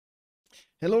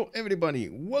Hello everybody,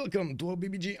 welcome to a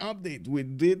BBG update. We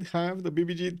did have the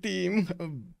BBG team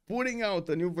putting out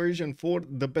a new version for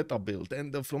the beta build,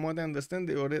 and from what I understand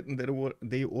they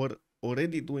were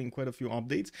already doing quite a few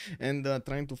updates and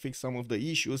trying to fix some of the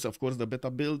issues. Of course, the beta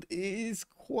build is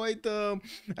quite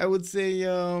I would say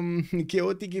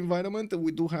chaotic environment.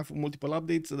 We do have multiple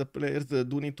updates. The players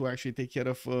do need to actually take care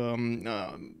of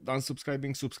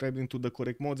unsubscribing, subscribing to the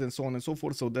correct mods, and so on and so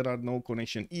forth, so there are no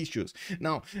connection issues.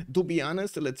 Now, to be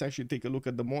honest, let's actually take a look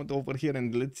at the mod over here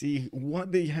and let's see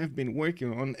what they have been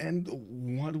working on and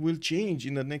what will change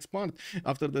in the next part.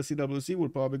 After the CWC, we're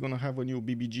probably going to have a new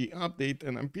BBG update,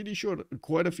 and I'm pretty sure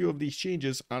quite a few of these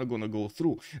changes are going to go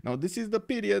through. Now, this is the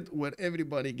period where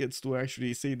everybody gets to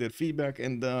actually say their feedback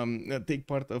and take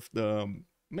part of the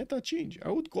meta change.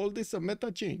 I would call this a meta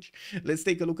change. Let's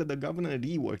take a look at the governor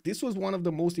rework. This was one of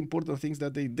the most important things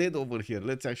that they did over here.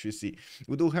 Let's actually see.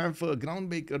 We do have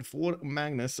Groundbreaker for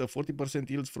Magnus, 40%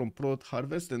 yields from prod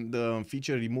harvest and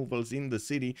feature removals in the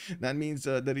city. That means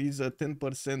there is a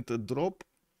 10% drop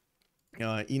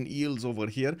in yields over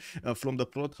here from the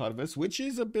prod harvest, which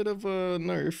is a bit of a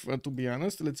nerf, to be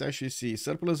honest. Let's actually see.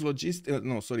 Surplus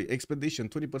expedition,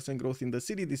 20% growth in the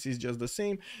city. This is just the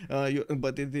same,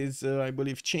 but it is I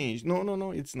believe changed.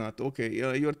 No, it's not. Okay,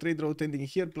 your trade route ending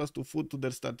here, +2 food to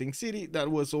their starting city.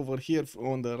 That was over here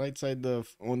on the right side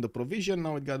on the provision.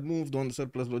 Now it got moved on the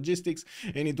surplus logistics,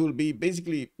 and it will be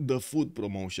basically the food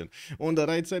promotion. On the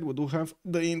right side we do have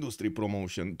the industry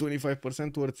promotion,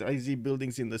 25% towards IZ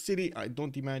buildings in the city. I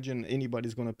don't imagine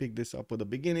anybody's gonna pick this up at the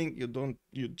beginning.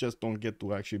 You just don't get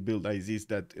to actually build IZs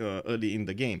that early in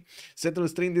the game.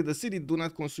 Settlers trained in the city do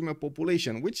not consume a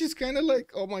population, which is kind of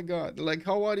like, oh my god, like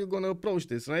how are you gonna approach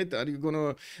this, right? Are you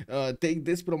gonna take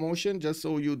this promotion just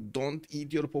so you don't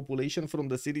eat your population from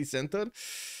the city center?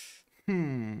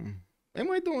 Am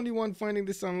I the only one finding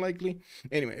this unlikely?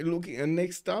 Anyway, looking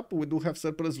next up, we do have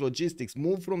surplus logistics.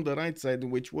 Move from the right side,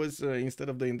 which was instead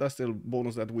of the industrial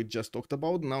bonus that we just talked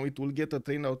about, now it will get a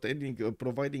train out ending,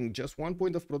 providing just 1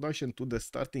 point of production to the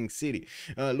starting city.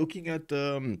 Looking at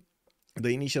the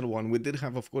initial one, we did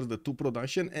have, of course, the 2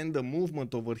 production, and the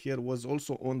movement over here was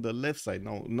also on the left side.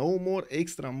 Now, no more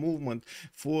extra movement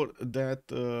for that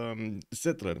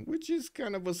settler, which is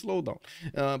kind of a slowdown.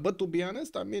 But to be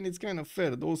honest, I mean, it's kind of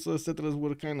fair. Those settlers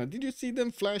were kind of, did you see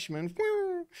them flash, man?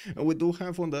 We do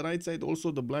have on the right side also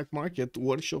the black market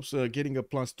workshops getting a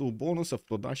 +2 bonus of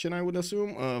production, I would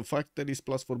assume. Factories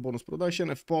 +4 bonus production,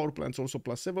 power plants also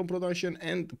 +7 production,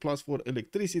 and +4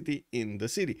 electricity in the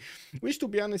city, which, to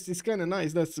be honest, is kind of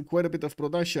nice. That's quite a bit of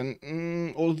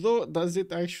production. Although, does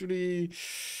it actually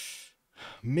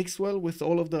mix well with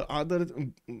all of the other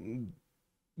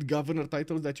governor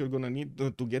titles that you're gonna need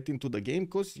to get into the game?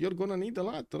 Because you're gonna need a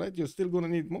lot, right? You're still gonna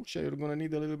need Moksha, you're gonna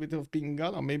need a little bit of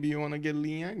Pingala, maybe you want to get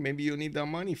Liang, maybe you need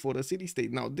Amani for a city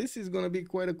state. Now this is gonna be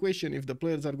quite a question if the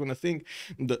players are gonna think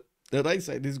the right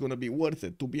side is gonna be worth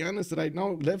it. To be honest, right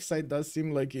now left side does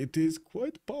seem like it is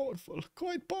quite powerful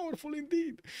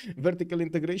indeed. Vertical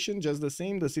integration, just the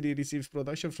same. The city receives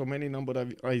production from any number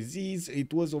of IZs.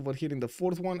 It was over here in the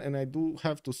 4th one, and I do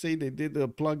have to say they did a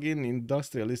plug-in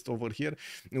industrialist over here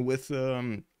with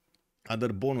other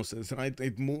bonuses, right? They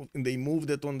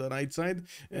moved it on the right side,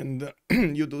 and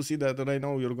you do see that right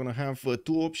now you're gonna have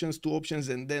two options,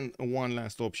 and then one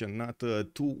last option, not 2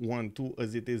 1 2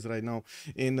 as it is right now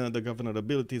in the governor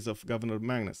abilities of Governor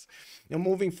Magnus. Now,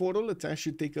 moving forward, let's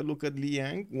actually take a look at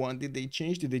Liang. What did they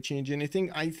change? Did they change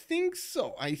anything? I think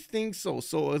so.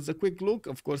 So as a quick look,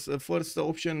 of course, the first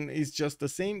option is just the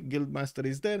same. Guildmaster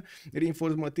is there.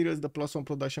 Reinforced materials, the +1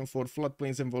 production for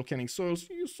floodplains and volcanic soils.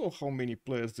 You saw how many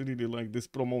players really like this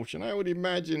promotion. I would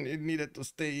imagine it needed to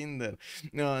stay in there.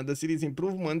 The city's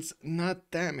improvements, not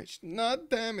damaged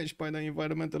by the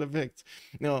environmental effects.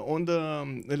 Now, on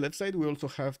the left side, we also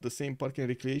have the same park and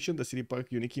recreation. The city park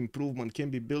unique improvement can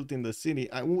be built in the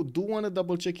city. I do want to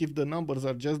double check if the numbers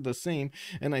are just the same,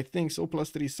 and I think so.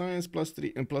 +3 science,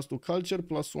 +3 and +2 culture,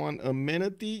 +1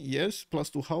 amenity, yes,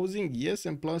 +2 housing, yes,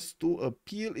 and +2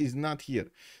 appeal is not here.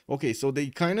 Okay, so they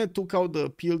kind of took out the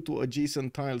appeal to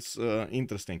adjacent tiles.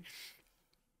 Interesting.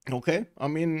 Okay, I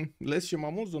mean, less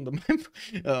Shimamuz on the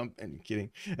map. I'm kidding.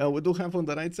 We do have on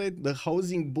the right side the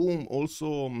housing boom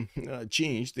also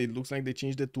changed. It looks like they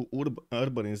changed it to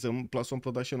urbanism, +1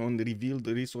 production on the revealed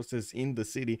resources in the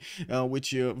city,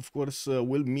 which of course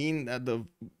will mean that the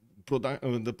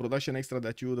the production extra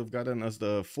that you would have gotten as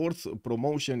the 4th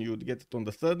promotion, you would get it on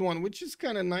the 3rd one, which is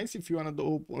kind of nice if you want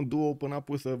to open up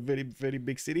with a very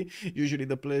big city. Usually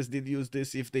the players did use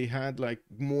this if they had like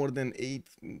more than 8,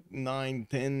 9,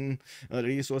 10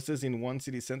 resources in one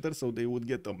city center, so they would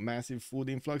get a massive food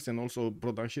influx and also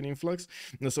production influx.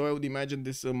 So I would imagine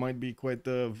this might be quite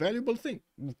a valuable thing,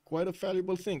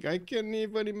 I can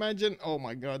even imagine, oh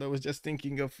my god, I was just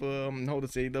thinking of how to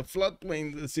say, the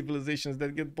floodplain civilizations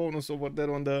that get bonus over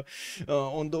there on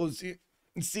those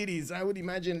cities. I would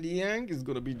imagine Liang is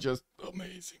gonna be just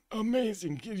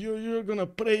amazing. You're gonna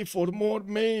pray for more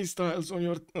maize tiles on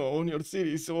your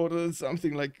cities, or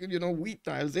something like, you know, wheat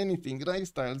tiles, anything,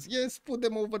 rice tiles. Yes, put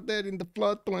them over there in the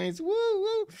floodplains.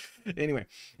 Woo. Anyway,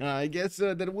 I guess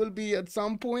there will be at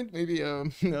some point maybe a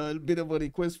bit of a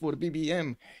request for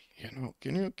BBM. You know,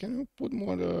 can you put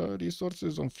more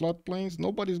resources on floodplains?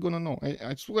 Nobody's gonna know.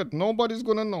 I swear, nobody's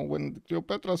gonna know. When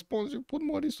Cleopatra spawns, you put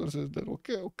more resources there.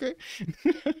 Okay.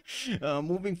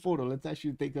 Moving forward, let's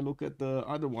actually take a look at the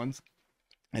other ones.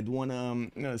 I'd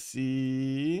wanna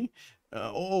see.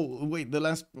 Oh wait, the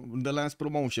last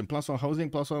promotion, +1 housing,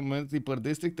 +1 amenity per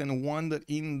district, and wonder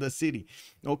in the city.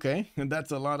 Okay, and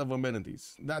that's a lot of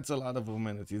amenities.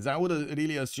 I would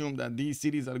really assume that these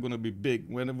cities are going to be big.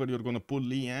 Whenever you're going to put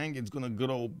Liang, it's going to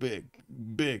grow big.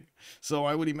 So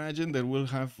I would imagine that we'll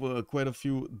have quite a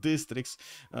few districts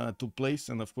to place,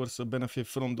 and of course benefit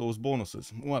from those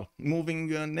bonuses. Well, moving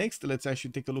next, let's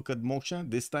actually take a look at Moksha.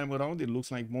 This time around, it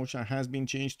looks like Moksha has been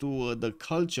changed to the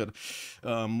culture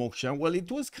Moksha. Well,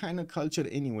 it was kind of culture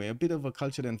anyway, a bit of a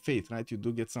culture and faith, right? You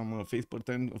do get some faith per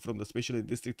turn from the specialist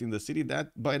district in the city.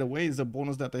 That, by the way, is a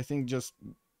bonus that I think just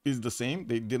is the same.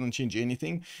 They didn't change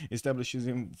anything. Establishes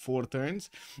in 4 turns.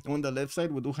 On the left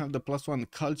side, we do have the +1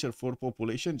 culture for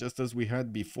population, just as we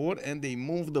had before, and they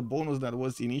moved the bonus that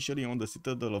was initially on the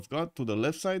Citadel of God to the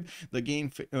left side. The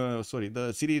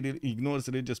city ignores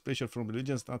religious pressure from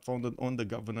religions not founded on the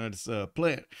governor's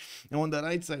player. Now on the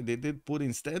right side, they did put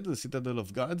instead the Citadel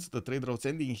of Gods. The trade routes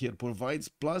ending here provides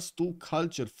 +2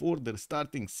 culture for their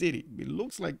starting city. It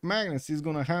looks like Magnus is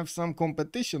gonna have some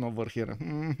competition over here.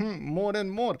 More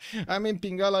and more. I mean,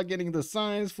 Pingala getting the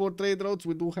science for trade routes.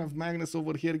 We do have Magnus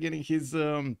over here getting his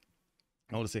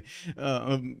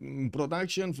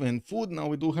production and food. Now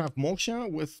we do have Moksha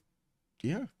with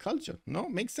culture. No,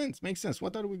 makes sense.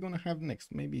 What are we gonna have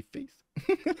next? Maybe faith?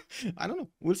 I don't know,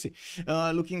 we'll see.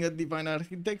 Looking at Divine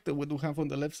Architect, we do have on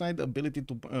the left side ability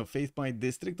to faith by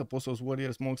district. Apostles,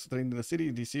 warriors, monks trained in the city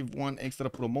receive 1 extra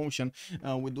promotion.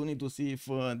 We do need to see if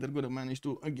they're gonna manage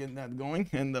to get that going.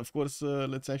 And of course,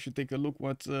 let's actually take a look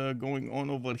what's going on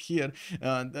over here.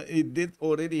 It did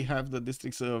already have the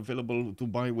districts available to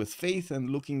buy with faith, and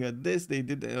looking at this, they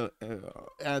did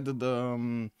add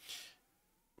the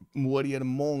warrior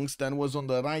monks that was on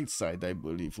the right side, I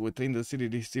believe. We train the city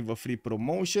receive a free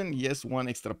promotion. Yes, 1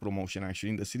 extra promotion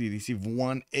actually. In the city receive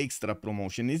 1 extra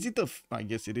promotion. Is it I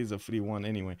guess it is a free one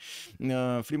anyway.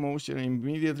 Free promotion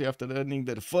immediately after earning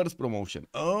their first promotion.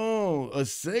 Oh, a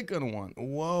second one.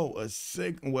 Wow, a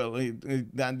second. Well,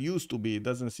 that used to be. It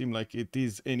doesn't seem like it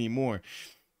is anymore.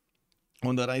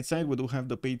 On the right side, we do have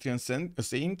the Patreon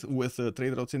Saint with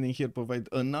trade route sending here provide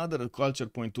another culture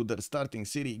point to their starting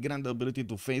city, grant the ability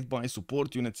to faith by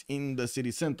support units in the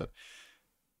city center.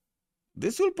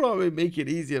 This will probably make it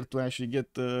easier to actually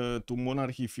get to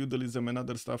monarchy, feudalism, and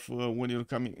other stuff when you're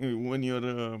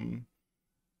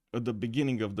at the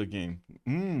beginning of the game.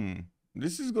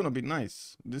 This is gonna be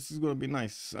nice.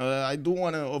 I do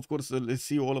want to, of course,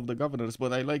 see all of the governors,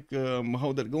 but I like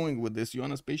how they're going with this. You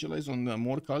want to specialize on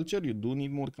more culture? You do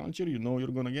need more culture. You know you're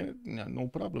gonna get it. Yeah, no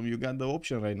problem. You got the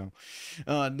option right now.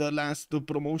 The last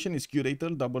promotion is curator,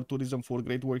 double tourism for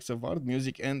great works of art,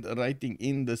 music, and writing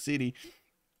in the city.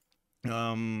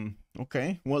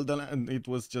 Okay, well, it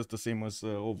was just the same as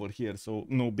over here, so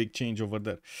no big change over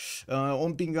there.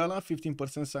 On Pingala,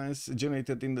 15% science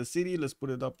generated in the city. Let's put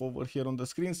it up over here on the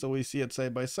screen so we see it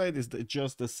side by side. It's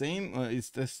just the same.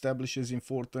 It establishes in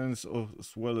 4 turns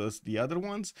as well as the other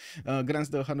ones. Grants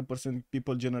the 100%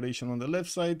 people generation on the left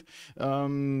side.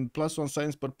 +1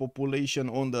 science per population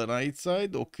on the right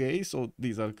side. Okay, so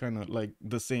these are kind of like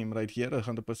the same right here.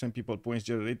 100% people points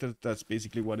generated. That's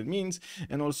basically what it means.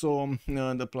 And also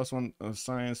the +1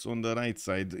 science on the right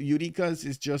side. Eureka's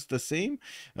is just the same.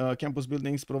 Campus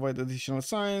buildings provide additional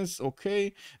science.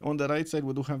 Okay, on the right side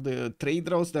we do have the trade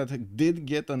routes that did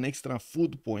get an extra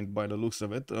food point by the looks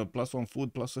of it. +1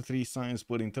 food, +3 science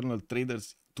per internal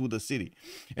traders to the city.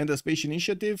 And the space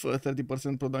initiative,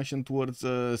 30% production towards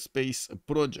space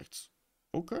projects.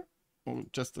 Okay, Oh,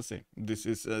 just the same. This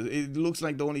is it looks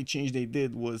like the only change they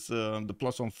did was the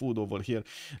 +1 food over here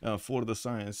for the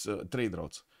science trade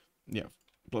routes. Yeah,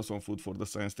 +1 food for the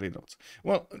science trade routes.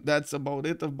 Well, that's about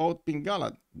it about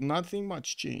Pingala. Nothing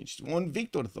much changed. On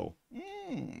Victor though,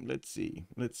 let's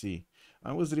see.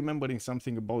 I was remembering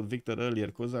something about Victor earlier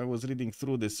because I was reading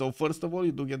through this. So first of all,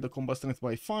 you do get the combat strength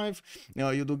by 5.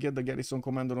 You do get the garrison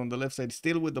commander on the left side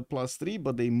still with the +3,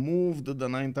 but they moved the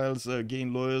 9 tiles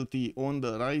gain loyalty on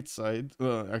the right side,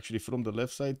 actually from the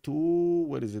left side to,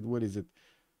 where is it?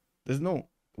 There's no,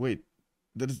 wait,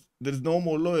 there's no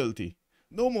more loyalty.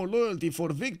 No more loyalty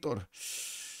for Victor.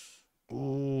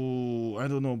 Oh, I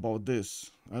don't know about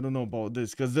this.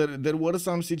 Because there were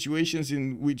some situations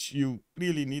in which you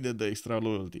really needed the extra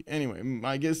loyalty. Anyway,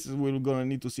 I guess we're gonna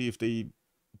need to see if they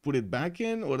put it back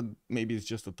in or maybe it's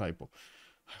just a typo.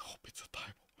 I hope it's a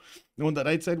typo. On the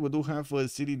right side, we do have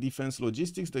city defense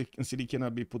logistics. The city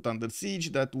cannot be put under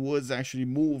siege. That was actually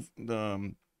moved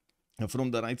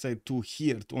from the right side to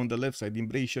here, on the left side.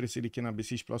 Embrasure city cannot be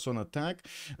siege +1 attack,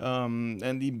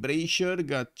 and Embrasure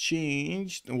got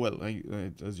changed. Well,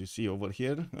 as you see over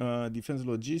here, defense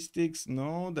logistics.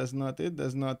 No, that's not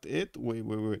it.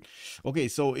 Wait. Okay,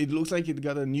 so it looks like it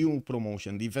got a new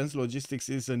promotion. Defense logistics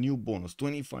is a new bonus,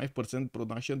 25%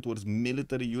 production towards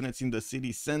military units in the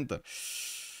city center.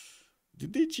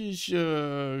 Did they change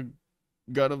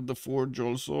God of the Forge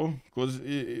also? Because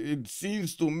it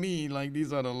seems to me like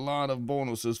these are a lot of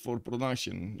bonuses for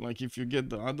production. Like if you get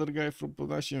the other guy for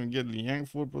production, you get Liang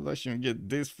for production, you get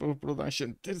this for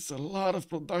production. There's a lot of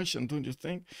production, don't you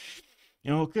think?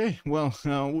 Okay, well,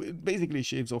 basically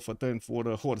shaves off a turn for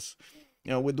a horse.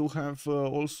 We do have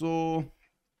also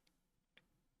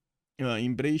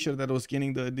Embrasure that was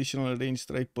getting the additional range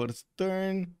strike per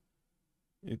turn.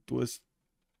 It was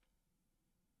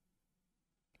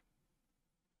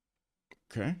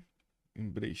okay.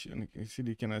 Embrasure. Okay,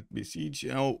 city cannot be siege.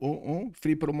 Oh,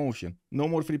 free promotion. No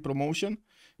more free promotion.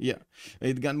 Yeah,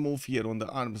 it got moved here on the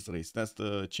arms race. That's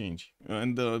the change.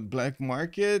 And the black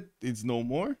market, it's no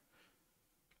more.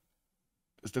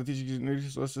 Strategic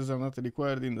resources are not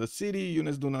required in the city.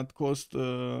 Units do not cost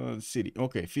city.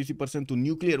 Okay, 50% to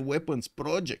nuclear weapons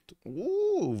project.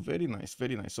 Ooh, very nice,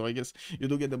 very nice. So I guess you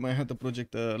do get the Manhattan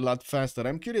project a lot faster.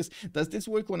 I'm curious, does this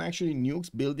work on actually nukes,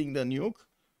 building the nuke?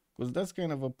 Because that's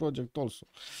kind of a project also.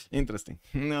 Interesting.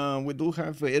 We do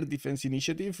have air defense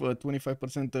initiative,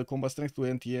 25% combat strength to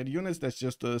anti-air units. That's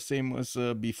just the same as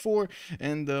before.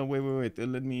 And wait.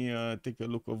 Let me take a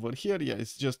look over here. Yeah,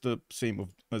 it's just the same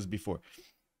as before.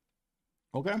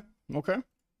 Okay.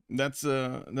 That's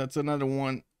another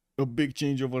one, a big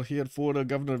change over here for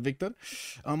Governor Victor.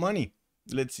 Amani.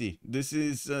 Let's see. This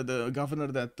is the governor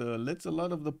that lets a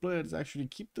lot of the players actually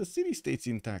keep the city-states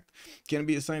intact. Can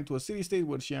be assigned to a city-state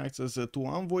where she acts as two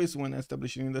envoys. When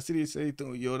establishing in the city-state,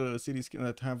 your cities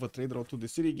that have a trade route to the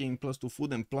city gain +2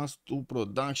 food and +2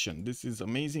 production. This is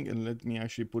amazing, and let me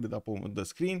actually put it up on the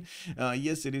screen.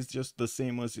 Yes, it is just the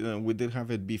same as we did have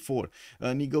it before.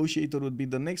 Negotiator would be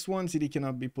the next one. City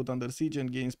cannot be put under siege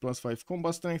and gains +5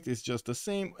 combat strength. It's just the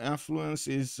same. Affluence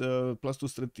is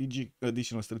 +2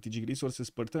 additional strategic resources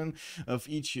per turn of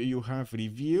each you have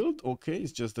revealed. Okay,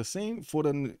 it's just the same. For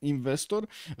an investor,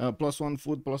 +1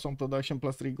 food, +1 production,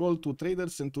 +3 gold to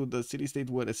traders and to the city state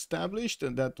were established,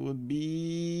 and that would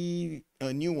be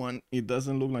a new one. It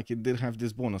doesn't look like it did have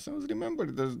this bonus. I was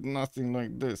remember there's nothing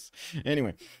like this.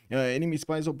 Anyway, enemy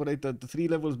spies operate at 3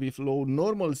 levels below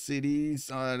normal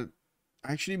cities are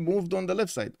actually moved on the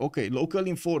left side. Okay, local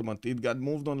informant, it got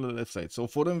moved on the left side. So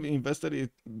for an investor,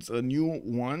 it's a new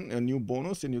one, a new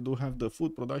bonus, and you do have the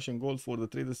food production gold for the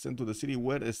traders sent to the city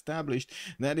were established.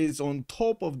 That is on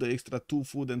top of the extra 2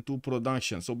 food and 2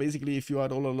 production. So basically, if you are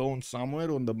all alone somewhere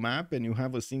on the map and you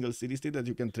have a single city state that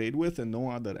you can trade with and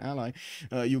no other ally,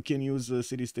 you can use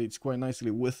city states quite nicely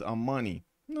with Amani.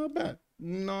 Not bad.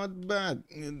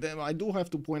 I do have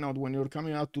to point out, when you're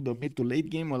coming out to the mid to late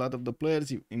game, a lot of the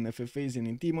players in FFAs and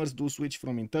in teamers do switch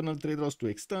from internal trade routes to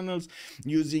externals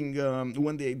using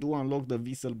when they do unlock the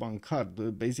Wieselbank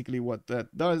card. Basically what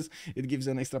that does, it gives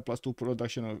an extra +2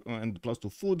 production and +2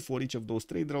 food for each of those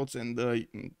trade routes, and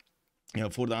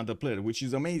for the other player, which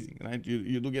is amazing, right?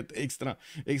 You do get extra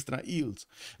yields.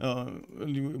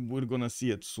 We're gonna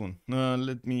see it soon.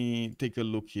 Let me take a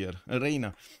look here.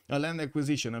 Reyna, a land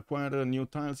acquisition, acquire new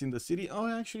tiles in the city. Oh,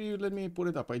 actually, let me put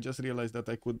it up. I just realized that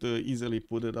I could easily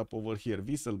put it up over here.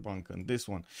 Wieselbank and this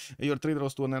one. Your trade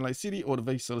routes to an ally city or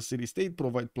vassal city state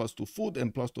provide +2 food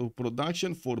and +2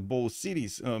 production for both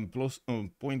cities. Plus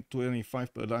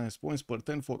 0.25 alliance points per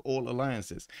turn for all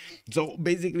alliances. So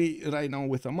basically, right now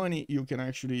with the money, you you can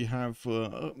actually have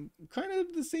kind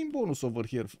of the same bonus over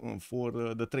here for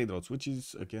the trade routes, which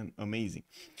is again amazing.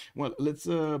 Well, let's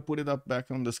put it up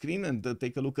back on the screen and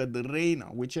take a look at the Reyna,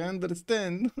 which I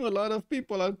understand a lot of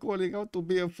people are calling out to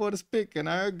be a first pick, and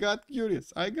I got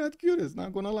curious.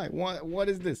 Not gonna lie. What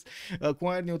is this?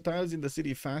 Acquire new tiles in the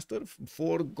city faster.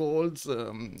 4 golds.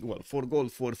 4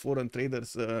 gold for foreign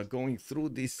traders going through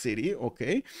this city.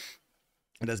 Okay,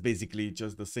 that's basically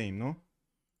just the same, no?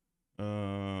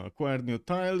 Acquire new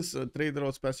tiles, trade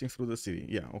routes passing through the city.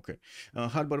 Yeah, okay.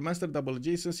 Harbor Master, double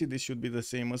adjacency. This should be the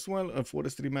same as well.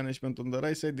 Forestry management on the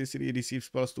right side. The city receives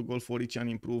 +2 gold for each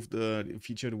unimproved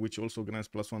feature, which also grants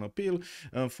 +1 appeal.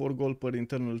 4 gold per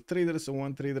internal trader. So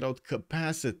 1 trade route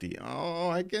capacity. Oh,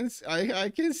 I can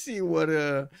see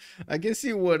where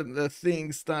the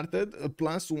thing started.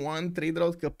 +1 trade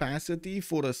route capacity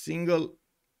for a single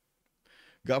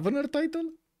governor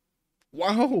title.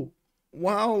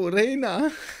 Wow,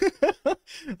 Reyna.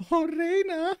 Oh,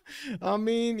 Reyna. I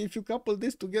mean, if you couple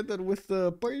this together with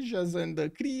the Persians and the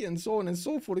Cree and so on and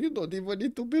so forth, you don't even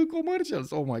need to build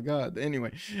commercials. Oh my God.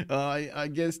 Anyway, I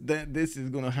guess that this is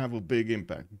going to have a big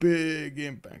impact.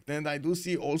 And I do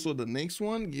see also the next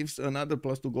one gives another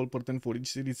 +2 gold per turn for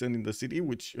each citizen in the city,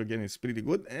 which again is pretty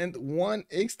good. And 1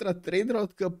 extra trade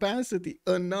route capacity.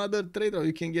 Another trade route.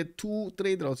 You can get 2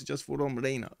 trade routes just from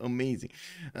Reyna. Amazing.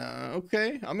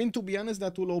 Okay. I mean, to be honest,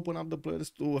 that will open up the players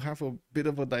to have a bit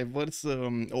of a diverse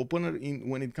opener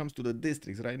when it comes to the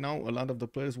districts. Right now, a lot of the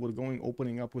players were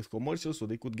opening up with commercials, so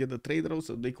they could get the trade routes,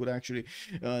 so they could actually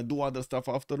do other stuff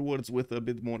afterwards with a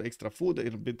bit more extra food,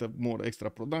 a bit of more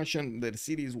extra production. Their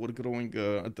cities were growing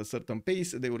at a certain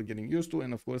pace they were getting used to,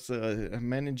 and of course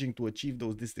managing to achieve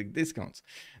those district discounts.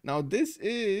 Now this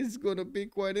is gonna be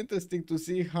quite interesting to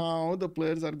see how the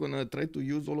players are gonna try to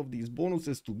use all of these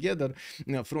bonuses together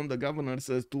from the governors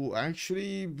to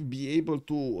actually be able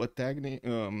to attack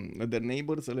their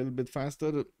neighbors a little bit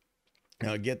faster,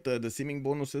 get the simming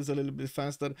bonuses a little bit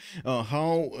faster,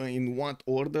 in what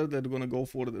order they're gonna go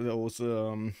for those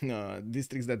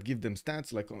districts that give them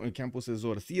stats like campuses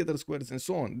or theater squares and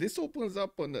so on. This opens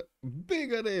up a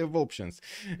big array of options.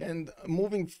 And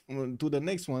moving to the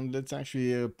next one, let's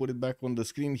actually put it back on the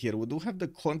screen here. We do have the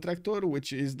contractor,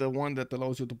 which is the one that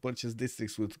allows you to purchase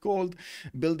districts with gold,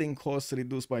 building costs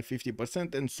reduced by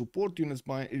 50%, and support units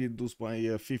reduced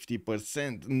by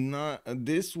 50%.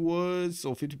 This was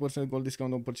so 50% gold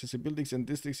discount on purchase buildings and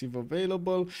districts if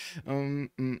available.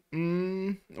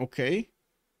 Okay.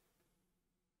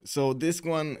 So this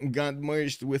one got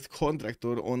merged with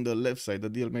contractor on the left side, the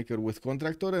deal maker with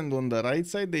contractor, and on the right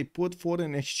side they put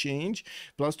foreign exchange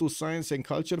 +2 science and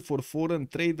culture for foreign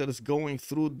traders going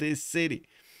through this city.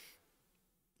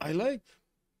 I like,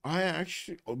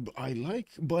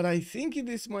 but I think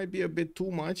this might be a bit too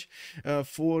much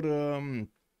for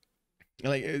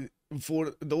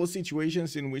for those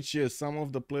situations in which some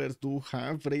of the players do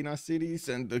have Reyna cities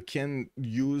and can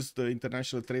use the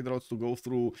international trade routes to go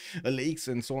through lakes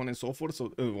and so on and so forth,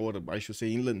 so or I should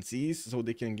say inland seas, so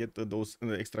they can get those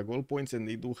extra gold points, and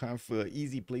they do have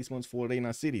easy placements for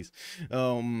Reyna cities.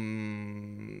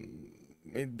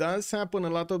 It does happen a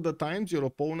lot of the times. Your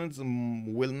opponents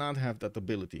will not have that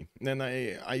ability, and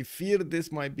I fear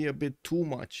this might be a bit too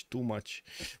much.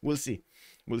 We'll see.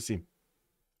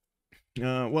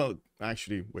 Well,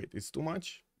 actually, wait, it's too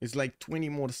much. It's like 20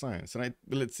 more science, right?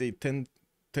 Let's say 10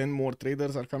 more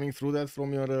traders are coming through that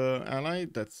from your ally.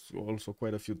 That's also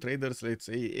quite a few traders. Let's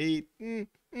say 8.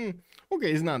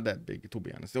 Okay, it's not that big, to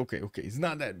be honest. Okay, it's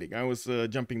not that big. I was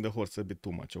jumping the horse a bit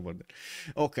too much over there.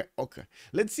 Okay.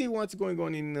 Let's see what's going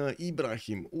on in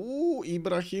Ibrahim. Ooh,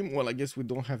 Ibrahim. Well, I guess we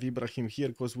don't have Ibrahim here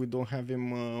because we don't have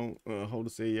him, how to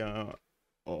say,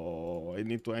 oh, I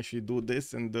need to actually do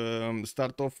this and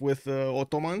start off with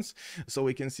Ottomans so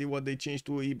we can see what they changed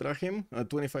to Ibrahim.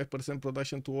 25%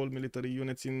 production to all military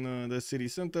units in the city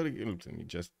center. Let me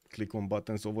just click on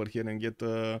buttons over here and get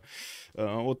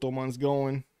Ottomans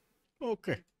going.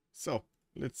 Okay, so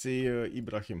let's see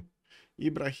Ibrahim.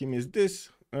 Ibrahim is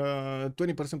this.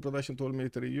 20% production to all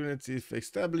military units if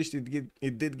established.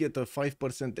 It did get a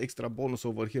 5% extra bonus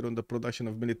over here on the production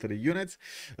of military units.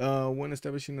 When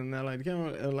establishing an allied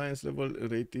alliance level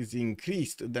rate is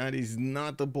increased. That is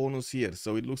not a bonus here,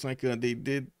 so it looks like they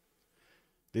did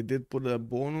put a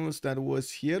bonus that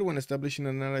was here. When establishing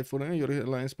an ally for your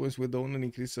alliance points with the owner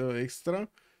increase extra.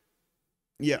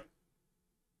 Yeah,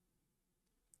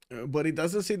 but it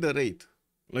doesn't say the rate.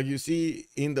 Like you see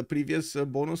in the previous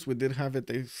bonus, we did have it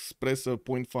express a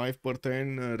 0.5 per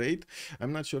turn rate.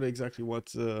 I'm not sure exactly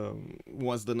what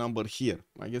was the number here.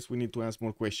 I guess we need to ask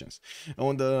more questions.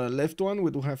 On the left one,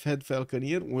 we do have Head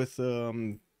Falconeer with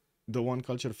the one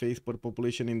culture faith per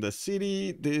population in the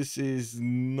city. This is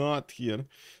not here.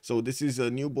 So this is a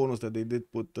new bonus that they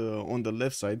did put on the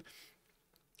left side.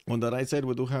 On the right side,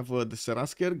 we do have the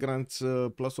Serasker, grants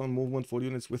 +1 movement for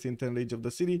units within 10 range of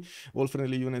the city. All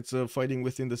friendly units fighting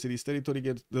within the city's territory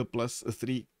get the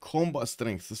 +3 combat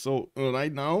strength. So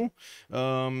right now,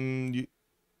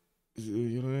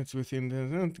 units within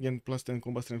the again +10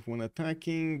 combat strength when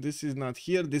attacking. This is not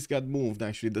here. This got moved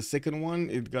actually. The second one,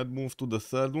 it got moved to the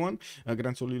third one.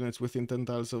 Grants all units within 10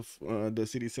 tiles of the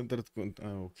city center.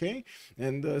 Okay,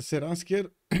 and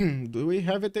Serasker, do we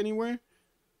have it anywhere?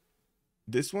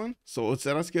 This one, so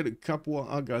Serasker, Capua,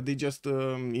 Aga, they just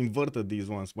inverted these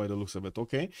ones by the looks of it,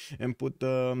 okay, and put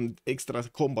extra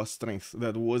combat strength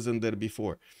that wasn't there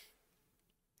before.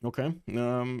 Okay,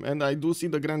 and I do see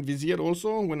the Grand Vizier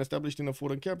also when established in a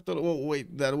foreign capital. Oh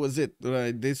wait, that was it,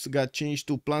 right? This got changed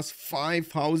to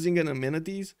 +5 housing and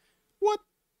amenities. What?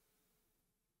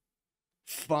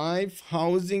 5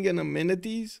 housing and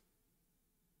amenities?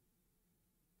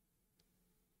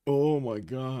 Oh my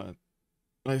god.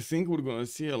 I think we're gonna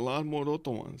see a lot more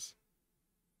Ottomans.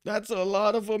 That's a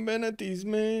lot of amenities,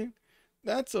 man.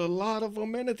 That's a lot of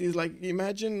amenities. Like,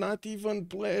 imagine not even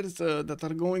players that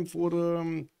are going for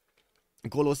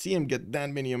Colosseum get that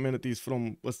many amenities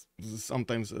from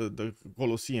sometimes the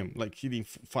Colosseum, like hitting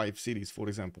 5 cities, for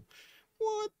example.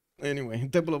 What? Anyway,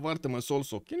 Temple of Artemis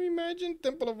also. Can you imagine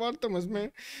Temple of Artemis,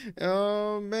 man?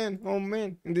 Oh man.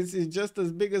 And this is just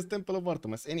as big as Temple of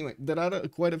Artemis. Anyway, there are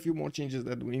quite a few more changes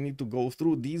that we need to go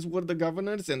through. These were the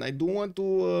governors, and I do want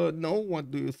to know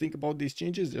what do you think about these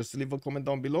changes. Just leave a comment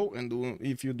down below, and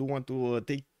if you do want to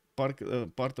take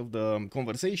part of the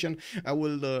conversation, I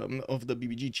will of the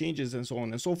BBG changes and so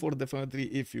on and so forth. Definitely,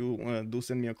 if you do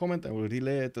send me a comment, I will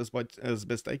relay it as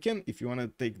best I can. If you want to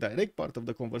take direct part of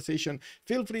the conversation,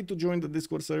 feel free to join the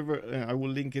Discord server. I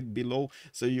will link it below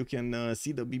so you can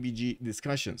see the BBG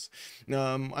discussions.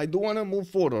 I do want to move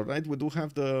forward, right? We do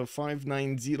have the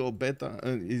 5.9.0 beta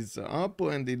is up,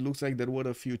 and it looks like there were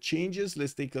a few changes.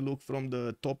 Let's take a look from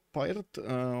the top part.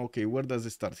 Okay, where does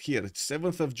it start? Here,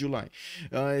 7th of July.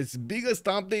 It's biggest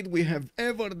update we have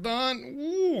ever done.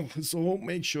 Ooh, so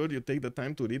make sure you take the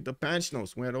time to read the patch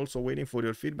notes. We are also waiting for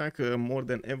your feedback more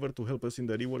than ever to help us in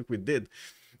the rework we did.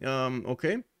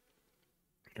 Okay.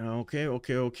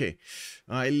 Okay.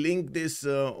 I link this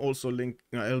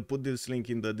I'll put this link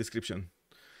in the description.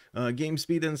 Game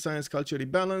speed and science culture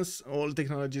rebalance. All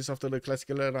technologies after the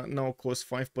classical era now cost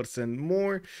 5%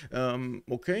 more.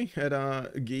 Okay,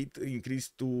 era gate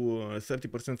increased to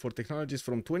 30% for technologies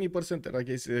from 20%. Era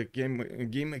gates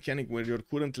game mechanic where you're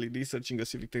currently researching a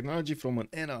civic technology from an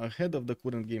era ahead of the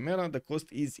current game era. The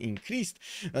cost is increased.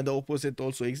 The opposite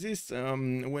also exists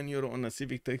when you're on a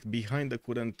civic tech behind the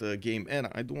current game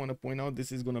era. I do want to point out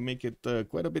this is going to make it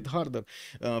quite a bit harder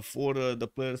for the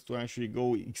players to actually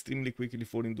go extremely quickly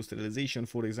for industrialization,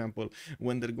 for example.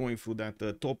 When they're going through that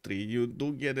top 3, you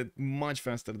do get it much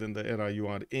faster than the era you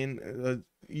are in,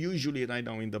 usually right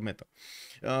now in the meta.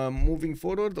 Moving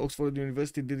forward, Oxford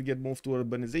University did get moved to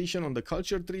urbanization on the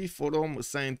culture tree from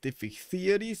scientific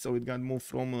theory, so it got moved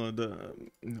from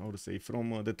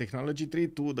the technology tree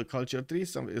to the culture tree.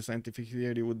 Some scientific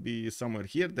theory would be somewhere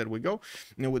here. There we go.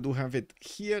 Now we do have it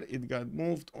here. It got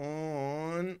moved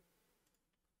on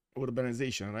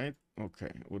urbanization, right?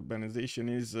 Okay, urbanization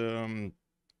is around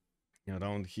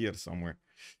here somewhere.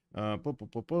 There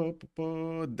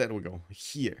we go.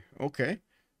 Here. Okay.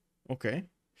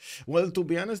 Well, to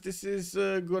be honest, this is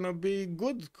gonna be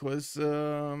good because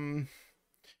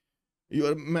you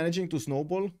are managing to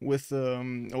snowball with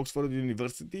Oxford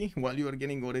University while you are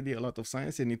getting already a lot of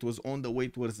science, and it was on the way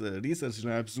towards the research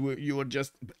labs where you were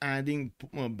just padding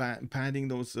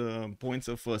those points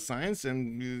of science,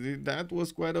 and that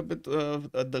was quite a bit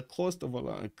at the cost of a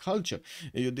lot of culture.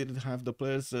 You didn't have the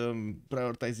players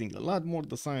prioritizing a lot more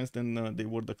the science than they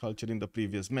were the culture in the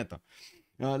previous meta.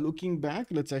 Looking back,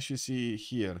 let's actually see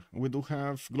here. We do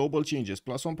have global changes.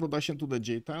 +1 production to the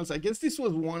J tiles. I guess this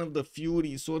was one of the few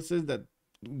resources that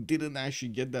didn't actually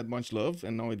get that much love,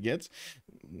 and now it gets.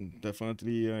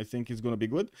 Definitely, I think it's gonna be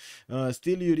good.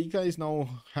 Still, Eureka is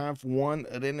now have 1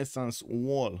 Renaissance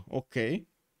wall. Okay.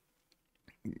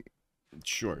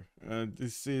 Sure.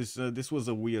 This was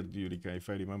a weird Eureka, if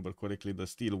I remember correctly, the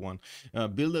steel one.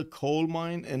 Build a coal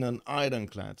mine and an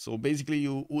ironclad. So basically,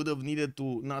 you would have needed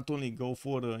to not only go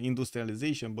for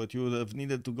industrialization, but you would have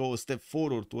needed to go a step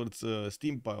forward towards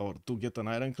steam power to get an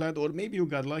ironclad, or maybe you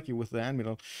got lucky with the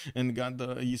admiral and got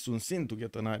the Yisun Sin to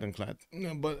get an ironclad.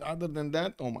 But other than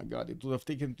that, oh my god, it would have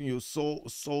taken you so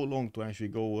long to actually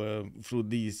go through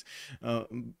these.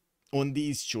 on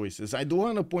these choices. I do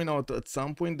want to point out at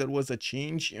some point there was a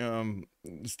change.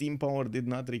 Steam power did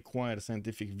not require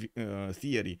scientific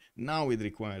theory. Now it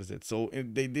requires it. So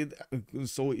they did.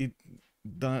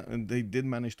 They did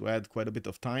manage to add quite a bit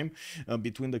of time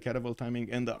between the caravel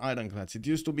timing and the ironclads. It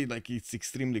used to be like it's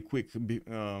extremely quick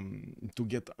to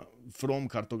get from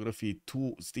cartography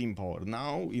to steam power.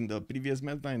 Now in the previous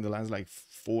meta, in the last like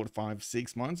 4, 5,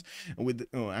 6 months, with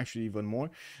actually even more,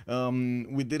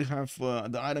 we did have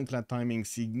the ironclad timing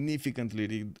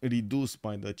significantly reduced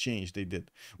by the change they did,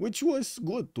 which was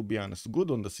good, to be honest, good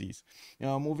on the seas.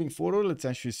 Moving forward, let's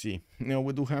actually see.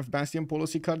 We do have Bastion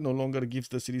policy card, no longer gives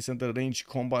the city center range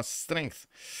combat strength.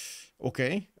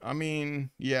 Okay, I mean,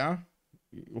 yeah,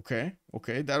 okay,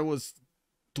 that was,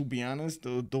 to be honest,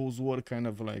 those were kind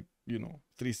of like, you know,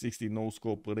 360 no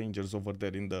scope rangers over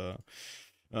there in the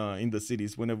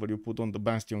cities whenever you put on the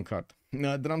Bastion card.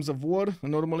 Drums of War,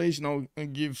 normal age now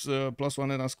gives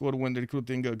 +1 ERA score when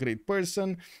recruiting a great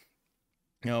person.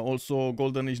 Also,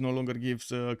 Golden Age no longer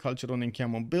gives culture on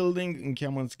encampment building.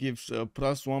 Encampments gives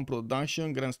 +1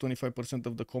 production, grants 25%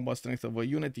 of the combat strength of a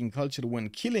unit in culture when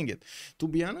killing it. To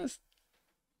be honest,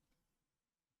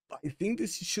 I think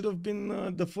this should have been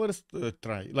the first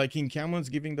try. Like encampments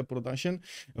giving the production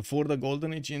for the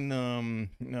Golden Age in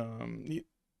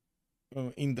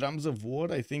Drums of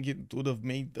War. I think it would have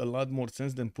made a lot more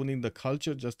sense than putting the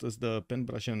culture, just as the pen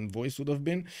brush and voice would have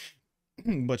been.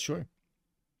 But sure.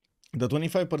 The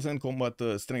 25% combat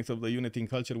strength of the unit in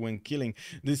culture when killing.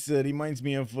 This reminds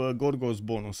me of Gorgo's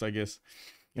bonus, I guess.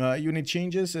 Unit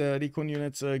changes. Recon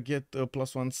units get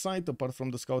 +1 sight apart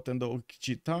from the scout and the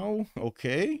Okchitao.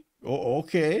 Okay. Oh,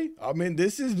 okay. I mean,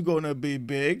 this is gonna be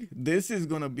big. This is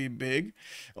gonna be big.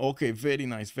 Okay, very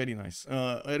nice, very nice.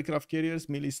 Aircraft carriers,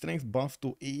 melee strength buff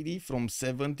to 80 from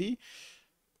 70.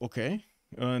 Okay.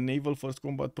 Naval first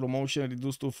combat promotion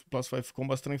reduced to +5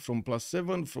 combat strength from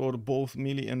 +7 for both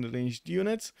melee and ranged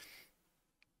units.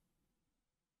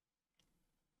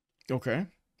 Okay,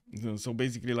 so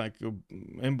basically like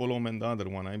Embolom and the other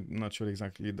one. I'm not sure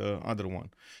exactly the other one.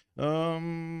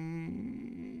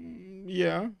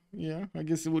 Yeah, I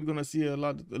guess we're gonna see a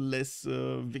lot less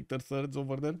Victor thirds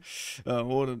over there,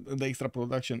 or the extra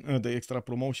production, the extra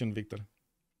promotion Victor.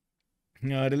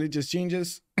 Religious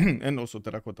changes and also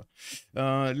terracotta.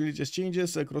 Religious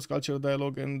changes, cross-cultural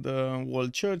dialogue and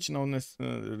world church now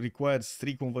requires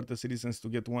 3 converted citizens to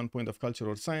get 1 point of culture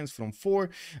or science from 4.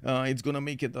 It's gonna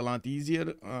make it a lot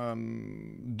easier.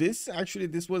 This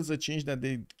was a change that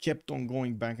they kept on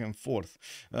going back and forth.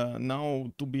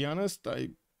 Now, to be honest, I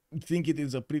think it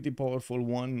is a pretty powerful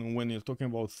one when you're talking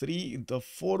about 3. The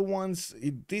 4 ones,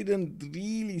 it didn't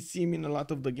really seem in a lot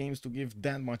of the games to give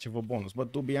that much of a bonus.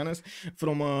 But to be honest,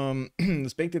 from a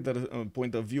spectator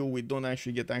point of view, we don't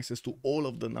actually get access to all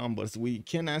of the numbers. We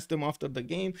can ask them after the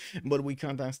game, but we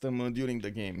can't ask them during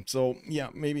the game. So yeah,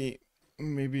 maybe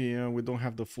we don't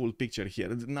have the full picture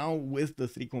here. Now with the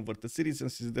 3 converted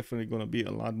citizens, it's definitely going to be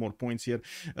a lot more points here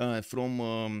from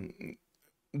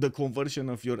the conversion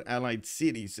of your allied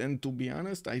cities. And to be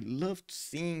honest, I loved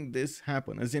seeing this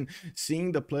happen, as in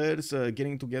seeing the players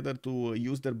getting together to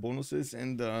use their bonuses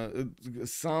and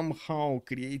somehow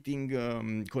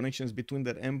creating connections between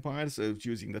their empires,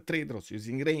 using the trade routes,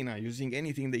 using Reyna, using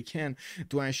anything they can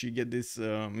to actually get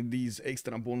these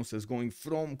extra bonuses going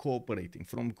from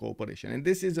cooperation. And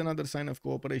this is another sign of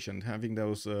cooperation, having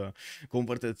those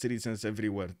converted citizens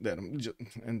everywhere there.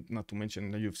 And not to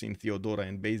mention, you've seen Theodora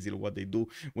and Basil, what they do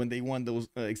when they want those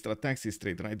extra taxes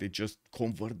trade, right? They just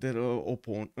convert their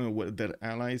their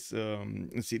allies'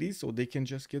 cities, so they can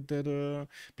just get their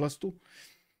 +2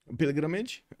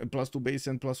 pilgrimage, +2 base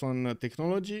and +1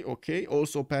 technology. Okay.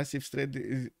 Also, passive spread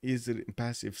is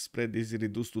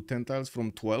reduced to 10 tiles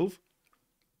from 12.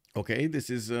 Okay, this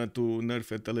is to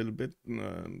nerf it a little bit,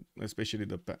 especially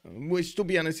which, to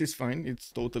be honest, is fine.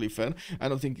 It's totally fair. I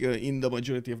don't think in the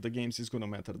majority of the games it's gonna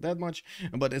matter that much,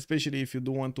 but especially if you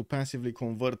do want to passively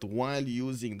convert while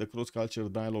using the cross-culture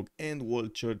dialogue and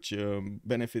world church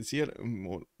benefits here,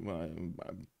 I'm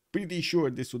pretty sure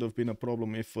this would have been a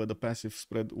problem if the passive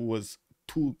spread was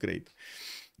too great.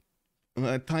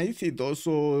 Tithe, it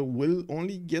also will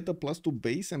only get a +2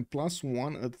 base and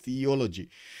 +1 at theology.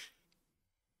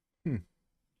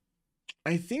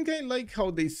 I think I like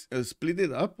how they split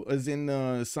it up, as in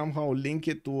somehow link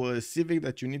it to a civic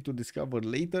that you need to discover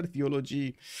later.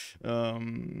 Theology,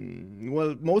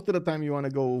 well, most of the time you want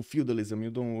to go feudalism.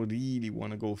 You don't really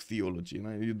want to go theology.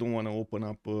 Right? You don't want to open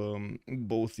up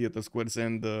both theater squares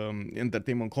and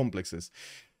entertainment complexes.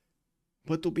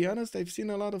 But to be honest, I've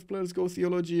seen a lot of players go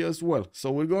theology as well.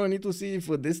 So we're going to need to see if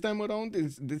this time around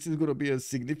this is going to be a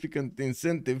significant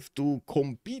incentive to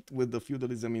compete with the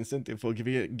feudalism incentive for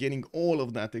getting all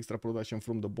of that extra production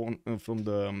from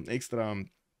the extra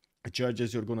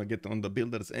charges you're going to get on the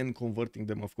builders and converting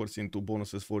them, of course, into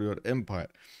bonuses for your empire.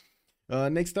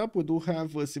 Next up, we do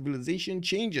have civilization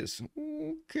changes.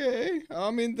 Okay,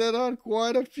 I mean, there are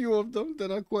quite a few of them.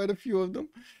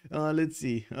 Let's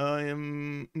see.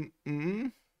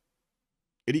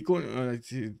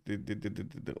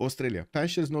 Australia.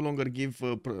 Pastures no longer give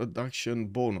production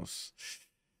bonus.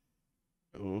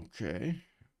 Okay.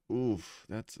 Oof,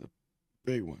 that's a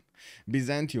big one.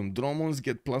 Byzantium. Dromons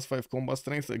get +5 combat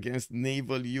strength against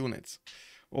naval units.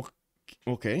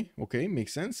 Okay,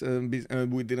 makes sense.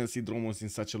 We didn't see Dromos in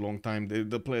such a long time.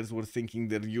 The players were thinking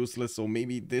they're useless, so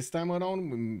maybe this time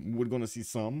around we're gonna see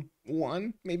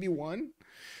maybe one.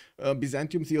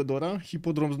 Byzantium Theodora,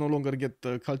 hippodromes no longer get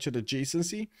culture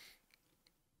adjacency.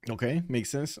 Okay, makes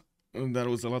sense. There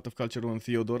was a lot of culture on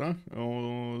Theodora,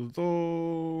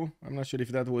 although I'm not sure if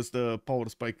that was the power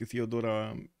spike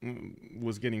Theodora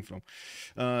was getting from.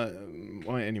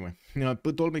 Well, anyway,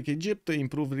 Ptolemaic Egypt,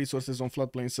 improve resources on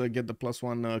floodplains, get the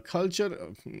 +1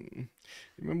 culture.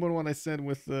 Remember what I said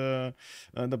with the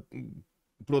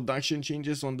production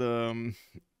changes on the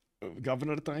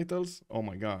governor titles?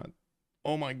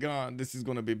 Oh my god, this is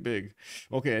gonna be big.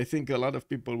 Okay, I think a lot of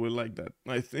people will like that.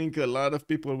 I think a lot of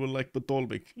people will like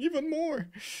Ptolemaic even more.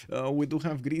 We do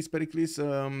have Greece Pericles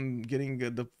getting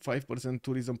the 5%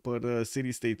 tourism per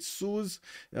city-state SUS.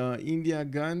 India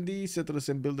Gandhi, settlers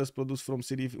and builders produced from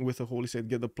city with a holy site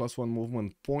get the +1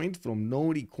 movement point from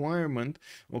no requirement.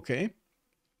 Okay.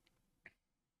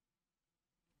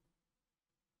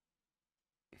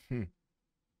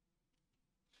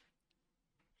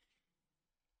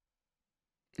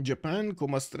 Japan,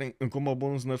 comma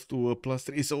bonus nerf to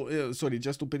 +3. So, sorry,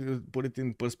 just to put it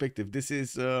in perspective, this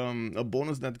is a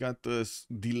bonus that got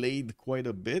delayed quite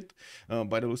a bit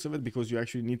by the looks of it, because you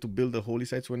actually need to build the holy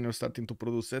sites when you're starting to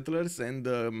produce settlers. And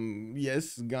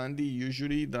yes, Gandhi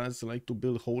usually does like to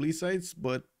build holy sites,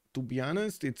 but to be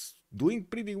honest, it's doing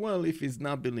pretty well if it's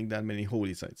not building that many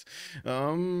holy sites.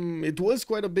 It was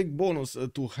quite a big bonus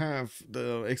to have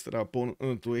the extra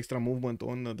movement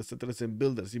on the settlers and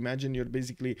builders. Imagine you're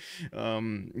basically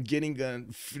getting a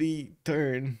free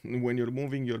turn when you're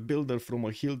moving your builder from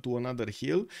a hill to another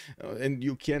hill, and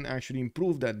you can actually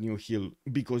improve that new hill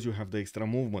because you have the extra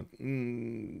movement.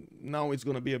 Now it's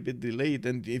going to be a bit delayed,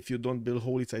 and if you don't build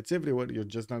holy sites everywhere, you're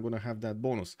just not going to have that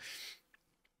bonus.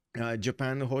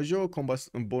 Japan Hojo combat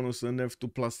bonus nerf to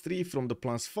 +3 from the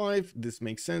 +5. This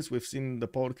makes sense. We've seen the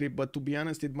power creep, but to be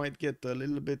honest, it might get a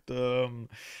little bit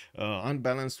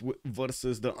unbalanced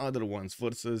versus the other ones,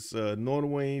 versus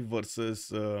Norway,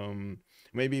 versus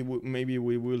maybe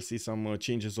we will see some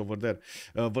changes over there.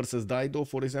 Versus Daido,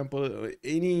 for example,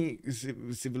 any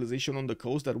civilization on the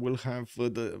coast that will have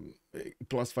the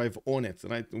 +5 on it,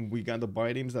 right? We got the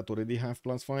Byrims that already have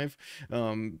 +5.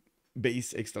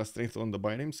 Base extra strength on the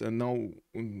Byrims, and now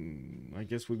I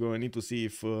guess we're going to need to see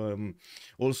if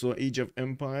also Age of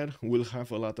Empire will have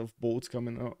a lot of boats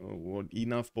coming out, or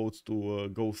enough boats to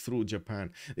go through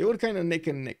Japan. They were kind of neck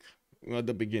and neck at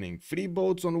the beginning. Free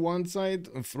boats on one side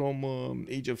from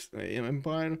Age of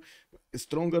Empire,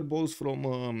 stronger boats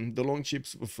from the long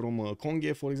ships from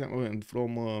Konge, for example, and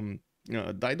from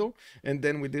Daido, and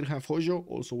then we did have Hojo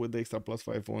also with the extra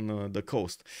 +5 on the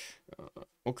coast.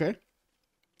 Okay.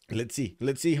 Let's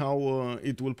see how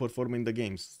it will perform in the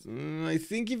games. I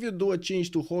think if you do a change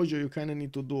to Hojo, you kind of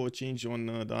need to do a change on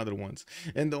the other ones.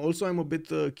 And also I'm a bit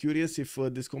curious if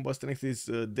this combat strength is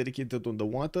dedicated on the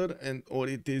water, or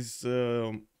it is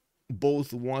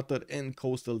both water and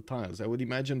coastal tiles. I would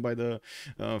imagine by the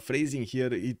phrasing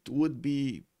here, it would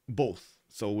be both.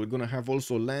 So we're gonna have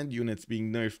also land units being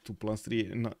nerfed to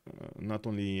 +3, not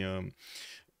only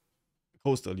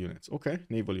coastal units. Okay,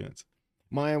 naval units.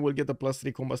 Maya will get a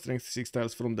 +3 combat strength 6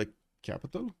 tiles from the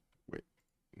capital. Wait,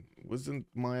 wasn't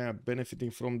Maya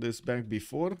benefiting from this back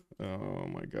before? Oh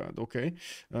my god, okay.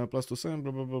 +2 sun,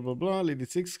 blah blah blah blah blah. Lady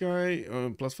 6 sky,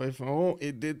 +5. Oh,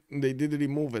 it did. They did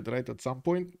remove it, right, at some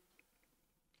point.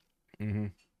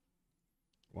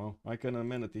 Wow, icon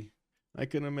amenity.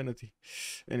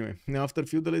 Anyway, now after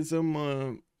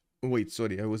feudalism, wait,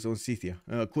 sorry, I was on Scythia.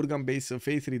 Kurgan base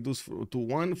faith reduced to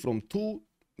 1 from 2.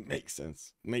 Makes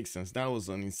sense. That was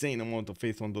an insane amount of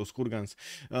faith on those Kurgans,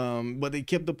 but they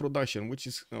kept the production, which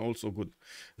is also good.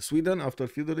 Sweden, after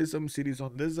feudalism, cities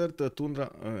on desert, tundra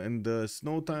and the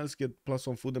snow tiles get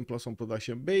 +1 food and +1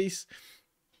 production base.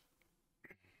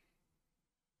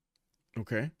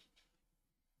 Okay.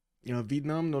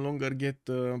 Vietnam no longer get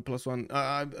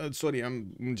 +1. Sorry,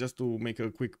 I'm just to make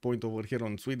a quick point over here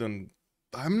on Sweden.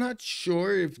 I'm not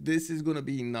sure if this is gonna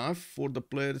be enough for the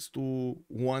players to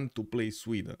want to play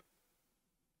Sweden.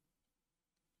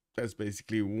 That's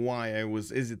basically why I was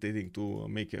hesitating to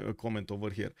make a comment over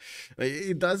here.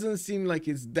 It doesn't seem like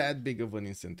it's that big of an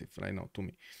incentive right now to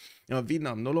me.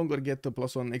 Vietnam no longer get a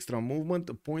 +1 extra movement,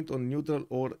 a point on neutral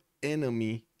or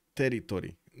enemy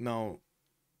territory. Now,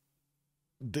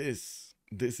 this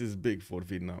is big for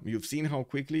Vietnam. You've seen how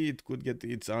quickly it could get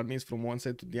its armies from one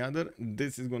side to the other.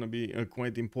 This is going to be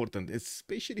quite important,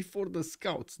 especially for the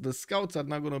scouts. The scouts are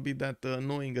not going to be that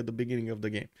annoying at the beginning of the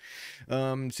game.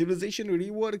 Civilization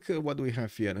rework, what do we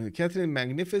have here? Catherine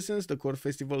Magnificence, the core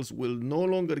festivals will no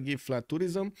longer give flat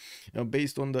tourism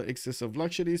based on the excess of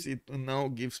luxuries. It now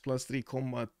gives +3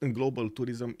 combat global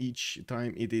tourism each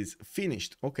time it is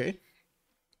finished. Okay.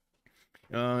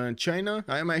 China,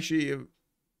 I'm actually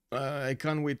I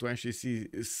can't wait to actually see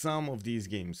some of these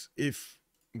games if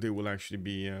they will actually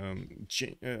be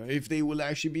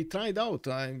tried out.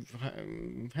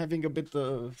 I'm having a bit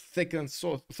second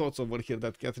thoughts over here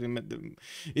that Catherine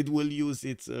it will use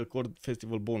its core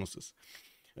festival bonuses.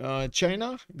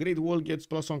 China, Great Wall gets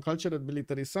 +1 culture and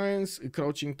military science.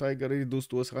 Crouching Tiger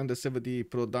reduced to 170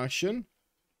 production.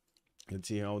 Let's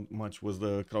see how much was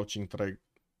the Crouching Tiger.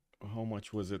 How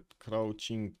much was it?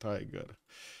 Crouching Tiger.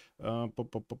 Was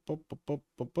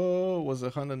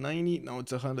 190. Now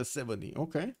it's 170.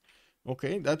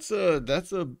 Okay, that's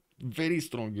a very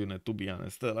strong unit, to be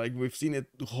honest. Like we've seen it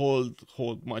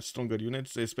hold much stronger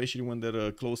units, especially when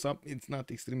they're close up. It's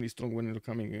not extremely strong when you're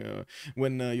coming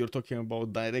when you're talking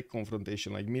about direct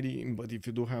confrontation like midi, but if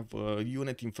you do have a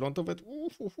unit in front of it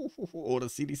or a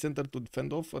city center to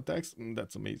defend off attacks,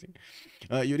 that's amazing.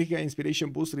 Eureka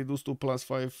inspiration boost reduced to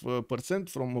 +5%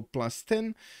 from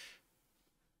 +10.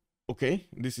 Okay,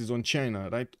 this is on China,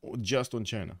 right? Just on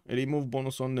China. Remove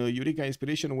bonus on Eureka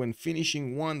Inspiration when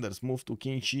finishing wonders. Move to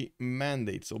Qingxi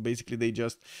Mandate. So basically they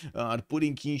just are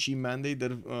putting Qingxi Mandate.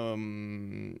 They're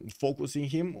focusing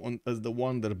him on as the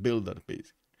wonder builder,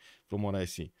 basically, from what I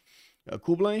see.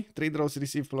 Kublai, trade routes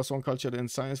receive +1 culture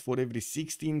and science for every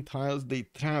 16 tiles they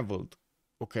traveled.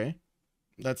 Okay,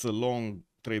 that's a long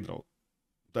trade route.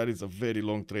 That is a very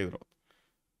long trade route.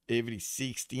 Every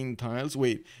 16 tiles.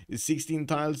 Wait, 16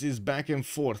 tiles is back and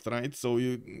forth, right? So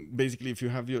you basically, if you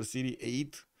have your city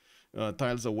 8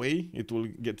 tiles away, it will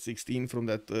get 16 from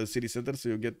that city center, so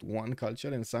you get 1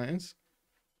 culture and science.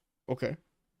 Okay,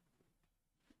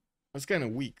 that's kind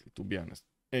of weak, to be honest.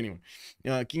 Anyway,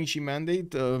 Qingxi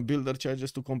Mandate, builder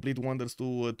charges to complete wonders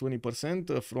to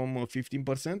 20% from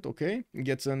 15%. Okay,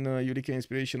 gets an Eureka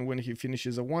Inspiration when he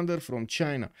finishes a wonder from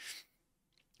China.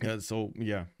 So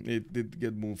yeah, it did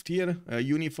get moved here.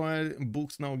 Unifier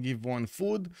books now give 1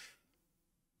 food.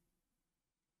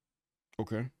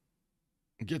 Okay.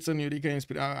 Gets an Eureka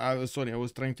Inspiration. Sorry, I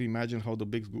was trying to imagine how the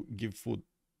bigs give food.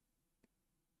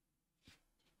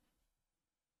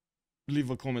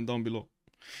 Leave a comment down below.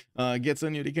 Gets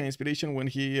an Eureka Inspiration when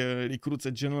he recruits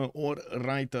a general or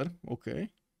writer.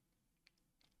 Okay.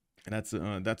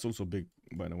 That's also big,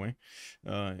 by the way.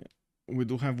 We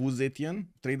do have Wuzetian.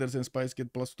 Traders and spies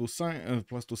get +2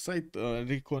 sight.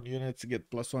 Recon units get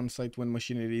 +1 sight when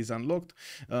machinery is unlocked.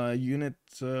 Unit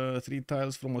 3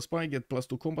 tiles from a spy get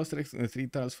 +2 combat strength. 3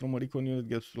 tiles from a recon unit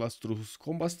gets +2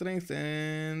 combat strength.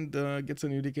 And gets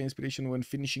an Eureka Inspiration when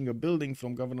finishing a building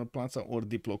from Governor Plaza or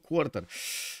Diplo Quarter.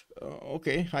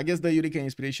 Okay, I guess the Eureka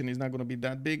Inspiration is not going to be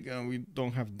that big. We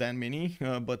don't have that many,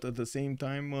 but at the same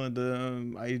time,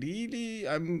 I'm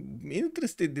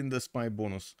interested in the spy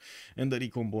bonus and the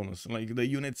recon bonus, like the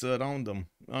units around them.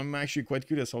 I'm actually quite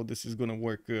curious how this is going to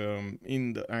work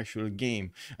in the actual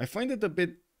game. I find it a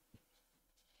bit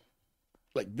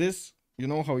like this, you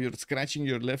know, how you're scratching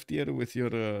your left ear with your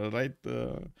right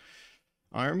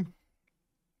arm,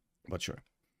 but sure.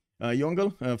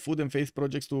 Yongle, food and faith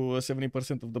projects to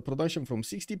 70% of the production from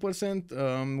 60%.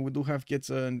 We do have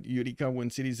gets an Eureka when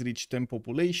cities reach 10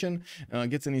 population.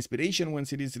 Gets an inspiration when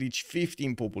cities reach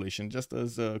 15 population. Just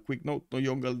as a quick note,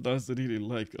 Yongle does really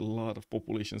like a lot of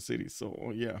population cities.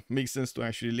 So yeah, makes sense to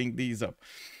actually link these up.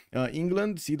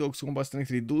 England, Sea Dogs combat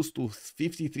strength reduced to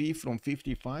 53 from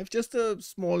 55. Just a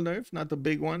small nerf, not a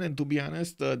big one. And to be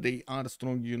honest, they are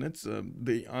strong units.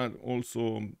 They are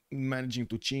also managing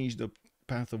to change the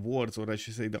path of wars, or I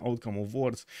should say the outcome of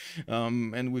wars,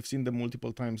 and we've seen them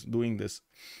multiple times doing this.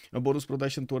 Bonus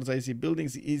production towards IC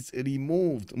buildings is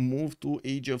removed, moved to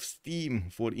Age of Steam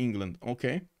for England.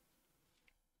 Okay,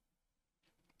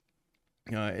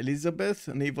 Elizabeth,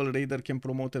 Naval Raider can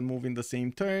promote and move in the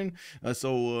same turn.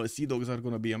 So Sea Dogs are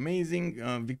going to be amazing.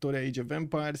 Victoria, Age of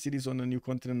Empire, cities on a new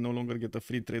continent no longer get a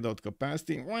free trade out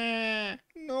capacity. Wah!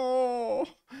 No!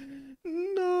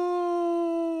 No!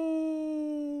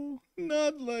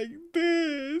 Not like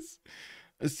this!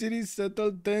 A city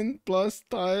settled 10 plus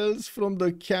tiles from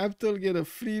the capital get a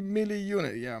free melee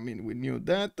unit. Yeah, I mean, we knew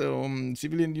that.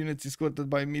 Civilian units escorted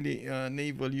by melee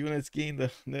naval units gain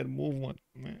their movement.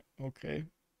 Okay.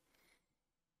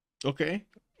 Okay.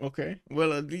 Okay.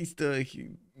 Well, at least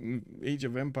Age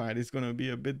of Empire is going to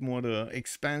be a bit more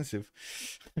expansive.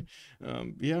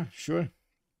 Yeah, sure.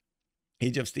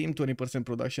 Age of Steam, 20%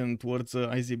 production towards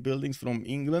IZ buildings from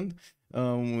England.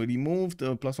 Removed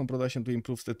 +1 production to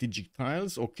improve strategic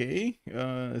tiles. Okay.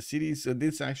 Series,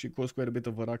 this actually caused quite a bit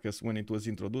of a ruckus when it was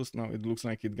introduced. Now it looks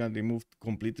like it got removed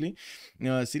completely.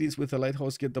 Series with a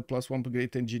lighthouse get the +1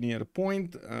 great engineer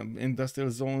point. Industrial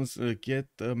zones get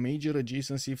a major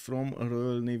adjacency from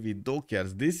Royal Navy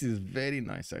dockyards. This is very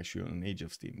nice actually on Age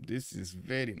of Steam. This is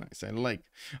very nice.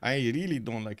 I really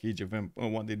don't like Age of Empire,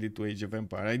 what they did to Age of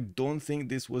Empire. I don't think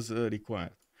this was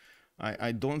required.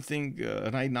 I don't think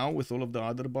right now with all of the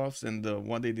other buffs and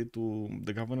what they did to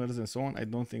the governors and so on, I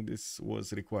don't think this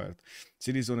was required.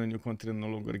 Cities on a new continent no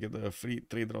longer get a free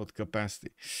trade route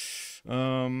capacity.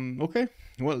 Okay,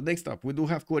 well, next up we do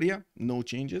have Korea, no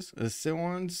changes.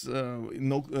 Seons,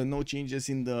 no changes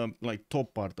in the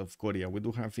top part of Korea. We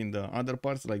do have in the other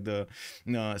parts like the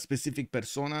specific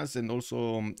personas and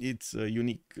also its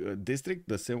unique district,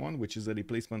 the Seon, which is a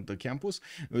replacement campus.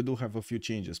 We do have a few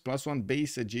changes. +1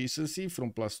 base adjacency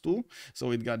from +2,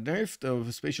 so it got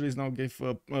nerfed. Specialists now gave,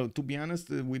 to be honest,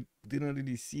 we didn't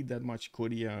really see that much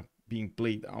Korea being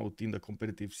played out in the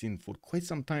competitive scene for quite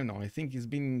some time now. I think it's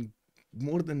been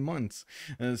more than months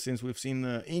since we've seen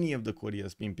any of the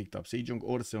Koreas being picked up, Sejong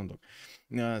or Seondok.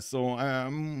 So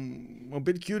I'm a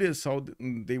bit curious how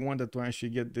they wanted to actually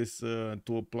get this to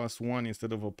a +1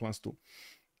 instead of a +2.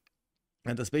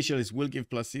 And the specialists will give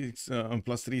 +6,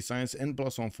 +3 science and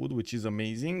 +1 food, which is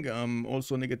amazing.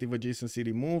 Also negative adjacency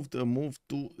removed, moved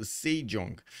to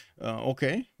Sejong.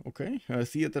 Okay.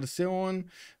 Theater Seon,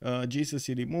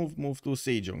 adjacency removed, moved to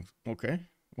Sejong.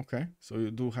 Okay. So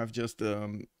you do have just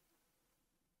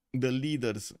the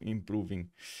leaders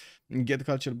improving. Get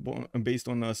culture based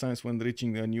on science when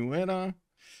reaching a new era.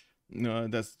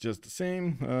 That's just the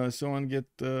same. So on, get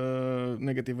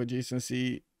negative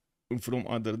adjacency from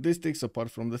other districts apart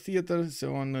from the theater.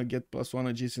 So on, get +1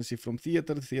 adjacency from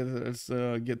theater. Theaters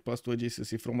get +2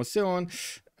 adjacency from a Seon.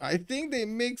 I think they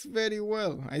mix very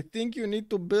well. I think you need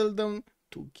to build them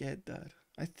together.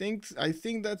 I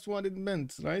think that's what it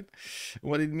meant, right?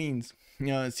 What it means.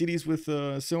 Cities with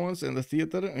Seons and the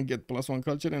theater get +1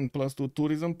 culture and +2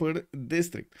 tourism per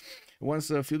district.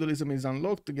 Once feudalism is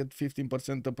unlocked, get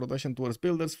 15% of production towards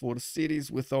builders for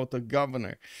cities without a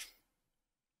governor.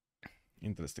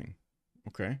 Interesting.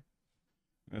 Okay.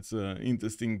 That's an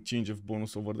interesting change of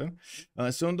bonus over there.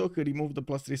 Seondok, remove the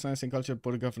 +3 science and culture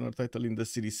per governor title in the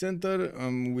city center.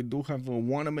 We do have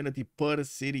one amenity per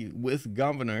city with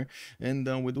governor, and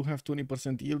we do have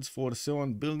 20% yields for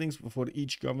Seon buildings for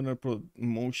each governor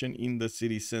promotion in the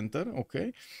city center.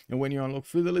 Okay. And when you unlock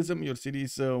feudalism, your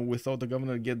cities without a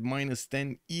governor get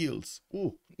 -10 yields.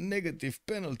 Ooh, negative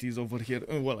penalties over here.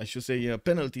 Well, I should say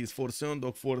penalties for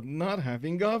Seondok for not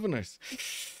having governors.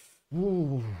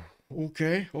 Ooh.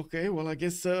 Okay. Well, I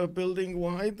guess building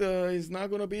wide is not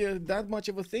going to be that much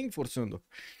of a thing for Seondok.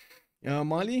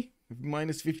 Mali,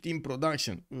 -15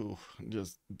 production. Ooh,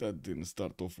 just that didn't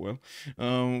start off well.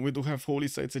 We do have holy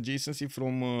sites adjacency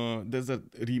from desert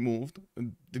removed.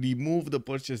 Remove the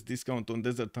purchase discount on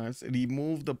desert tiles.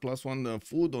 Remove the +1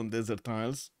 food on desert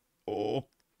tiles.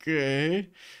 Okay.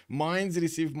 Mines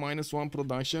receive -1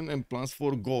 production and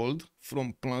 +4 gold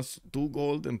from +2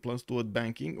 gold and +2 at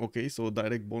banking. Okay, so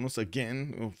direct bonus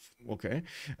again. Okay.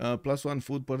 +1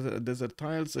 food per desert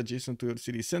tiles adjacent to your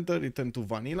city center. Return to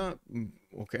vanilla.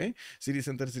 Okay. City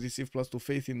centers receive +2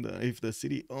 faith in if the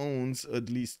city owns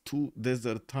at least 2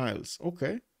 desert tiles.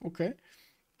 Okay.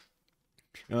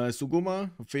 Suguma,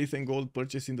 faith and gold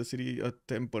purchase in the city at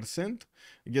 10%.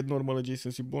 Get normal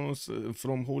adjacency bonus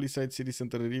from holy site, city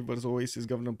center, rivers, oasis,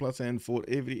 governor plaza, and for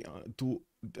every 2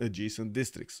 adjacent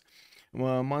districts.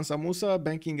 Mansa Musa,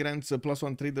 banking grants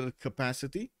 +1 trader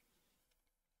capacity.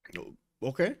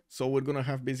 Okay, so we're gonna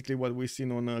have basically what we've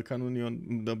seen on Kanuni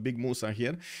on the Big Musa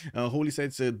here. Holy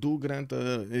sites do grant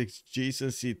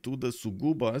adjacency to the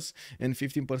Sugubas and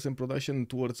 15% production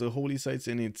towards holy sites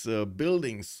and its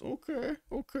buildings.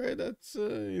 Okay, that's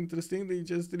interesting. They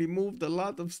just removed a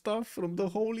lot of stuff from the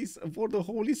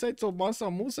holy sites of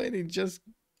Mansa Musa and it just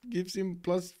gives him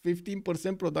plus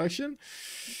 15% production.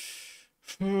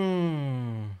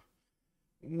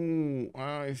 Ooh,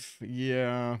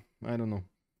 yeah, I don't know.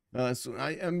 So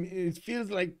it feels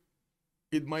like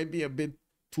it might be a bit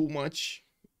too much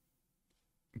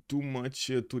to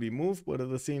remove, but at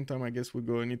the same time I guess we're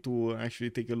going to need to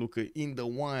actually take a look in the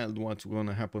wild what's going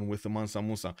to happen with the Mansa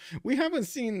Musa. We haven't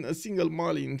seen a single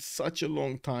Mali in such a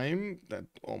long time that,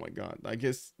 oh my god, I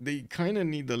guess they kind of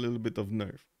need a little bit of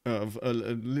nerve, of a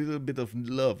little bit of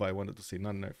love. I wanted to say,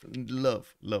 not nerve,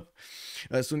 love.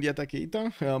 Sundiata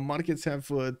Keita, markets have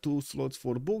 2 slots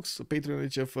for books.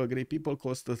 Patronage of great people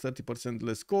cost 30%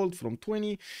 less gold from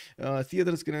 20.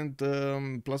 Theaters grant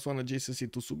 +1 adjacency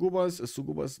to Sugubas.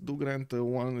 Sugubas do grant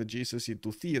 1 adjacency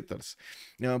to theaters.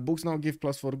 Books now give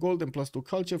 +4 gold and +2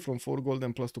 culture from 4 gold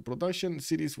and +2 production.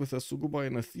 Series with a Suguba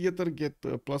and a theater get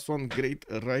 +1 great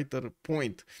writer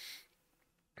point.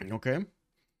 Okay.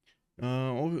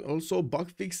 Also bug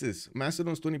fixes.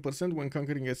 Mastodon's 20% when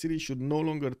conquering a city should no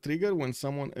longer trigger when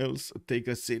someone else take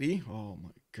a city. Oh my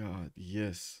god,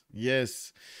 yes,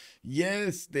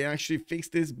 they actually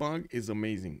fixed this bug. Is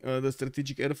amazing. The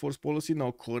strategic air force policy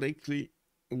now correctly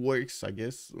works, I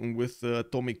guess, with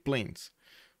atomic planes.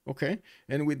 Okay,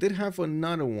 and we did have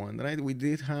another one, right? We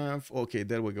did have, okay,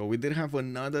 there we go. We did have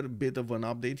another bit of an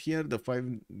update here, the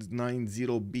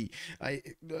 590B. I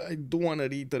do want to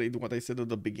reiterate what I said at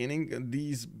the beginning.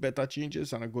 These beta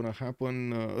changes are going to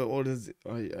happen,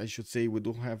 I should say, we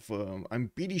do have,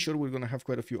 I'm pretty sure we're going to have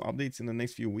quite a few updates in the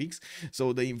next few weeks.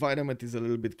 So the environment is a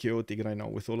little bit chaotic right now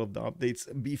with all of the updates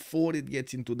before it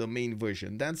gets into the main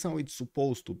version. That's how it's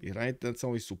supposed to be, right? That's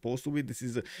how it's supposed to be. This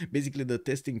is basically the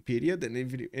testing period,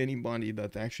 and anybody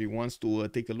that actually wants to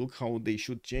take a look how they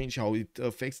should change, how it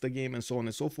affects the game, and so on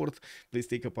and so forth, please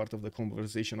take a part of the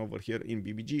conversation over here in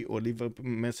BBG, or leave a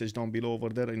message down below over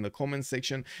there in the comment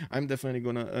section. I'm definitely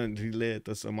gonna relay it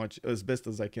as best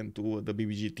as I can to the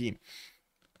BBG team.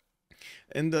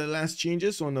 And the last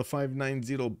changes on the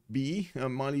 590B,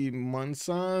 Mali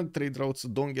Mansa, trade routes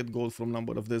don't get gold from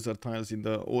number of desert tiles in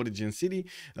the origin city.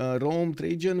 Rome,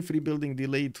 Trajan, free building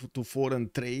delayed to foreign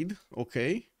trade.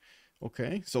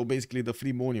 Okay, so basically the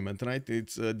free monument, right?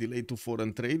 It's delayed to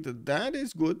foreign trade. That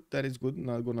is good,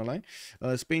 not gonna lie.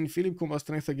 Spain, Philip, combat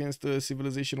strength against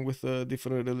civilization with a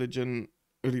different religion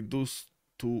reduced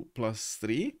to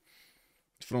 +3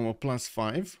 from a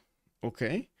 +5.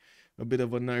 Okay, a bit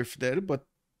of a nerf there, but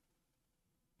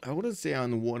I wouldn't say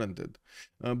unwarranted.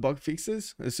 Bug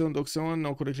fixes. Doxon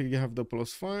now correctly have the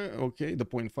 +5. Okay, the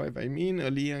 0.5. I mean,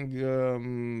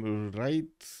 Liang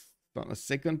right. A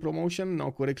second promotion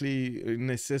now correctly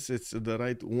necessitates the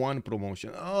right 1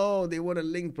 promotion. Oh, they weren't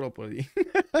linked properly.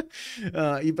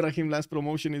 Ibrahim last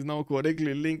promotion is now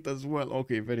correctly linked as well.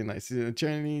 Okay, very nice.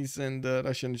 Chinese and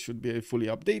Russian should be fully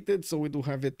updated, so we do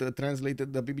have it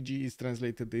translated. The BBG is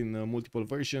translated in multiple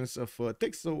versions of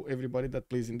text, so everybody that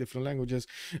plays in different languages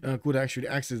could actually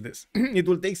access this. It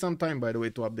will take some time, by the way,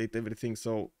 to update everything,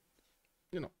 so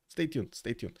you know, stay tuned.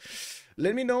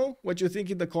 Let me know what you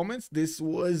think in the comments. This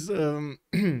was a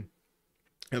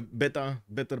better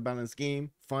balanced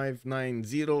game,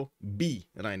 590B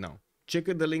right now. Check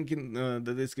the link in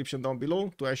the description down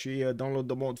below to actually download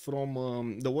the mod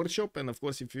from the workshop. And of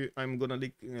course, I'm gonna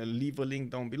leave a link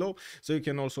down below so you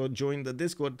can also join the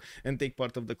Discord and take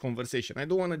part of the conversation. I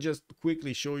do want to just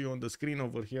quickly show you on the screen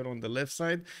over here on the left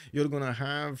side. You're gonna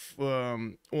have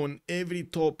on every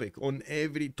topic,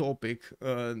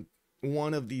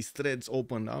 one of these threads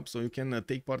opened up, so you can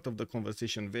take part of the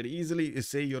conversation very easily,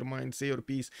 say your mind, say your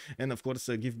piece, and of course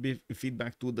give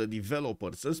feedback to the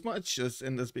developers as much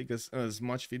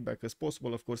feedback as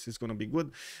possible. Of course, it's going to be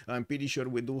good. I'm pretty sure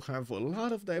we do have a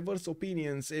lot of diverse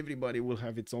opinions. Everybody will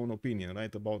have its own opinion,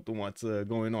 right, about what's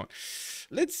going on.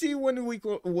 Let's see where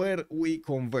we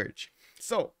converge.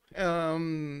 So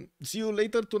see you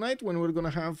later tonight when we're gonna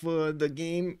have the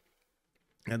game.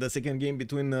 The second game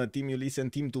between Team Ulysse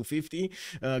and Team 250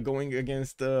 going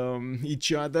against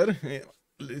each other.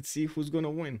 Let's see who's gonna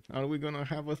win. Are we gonna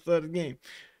have a third game?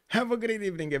 Have a great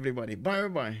evening, everybody.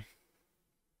 Bye.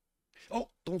 Oh,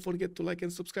 don't forget to like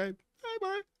and subscribe.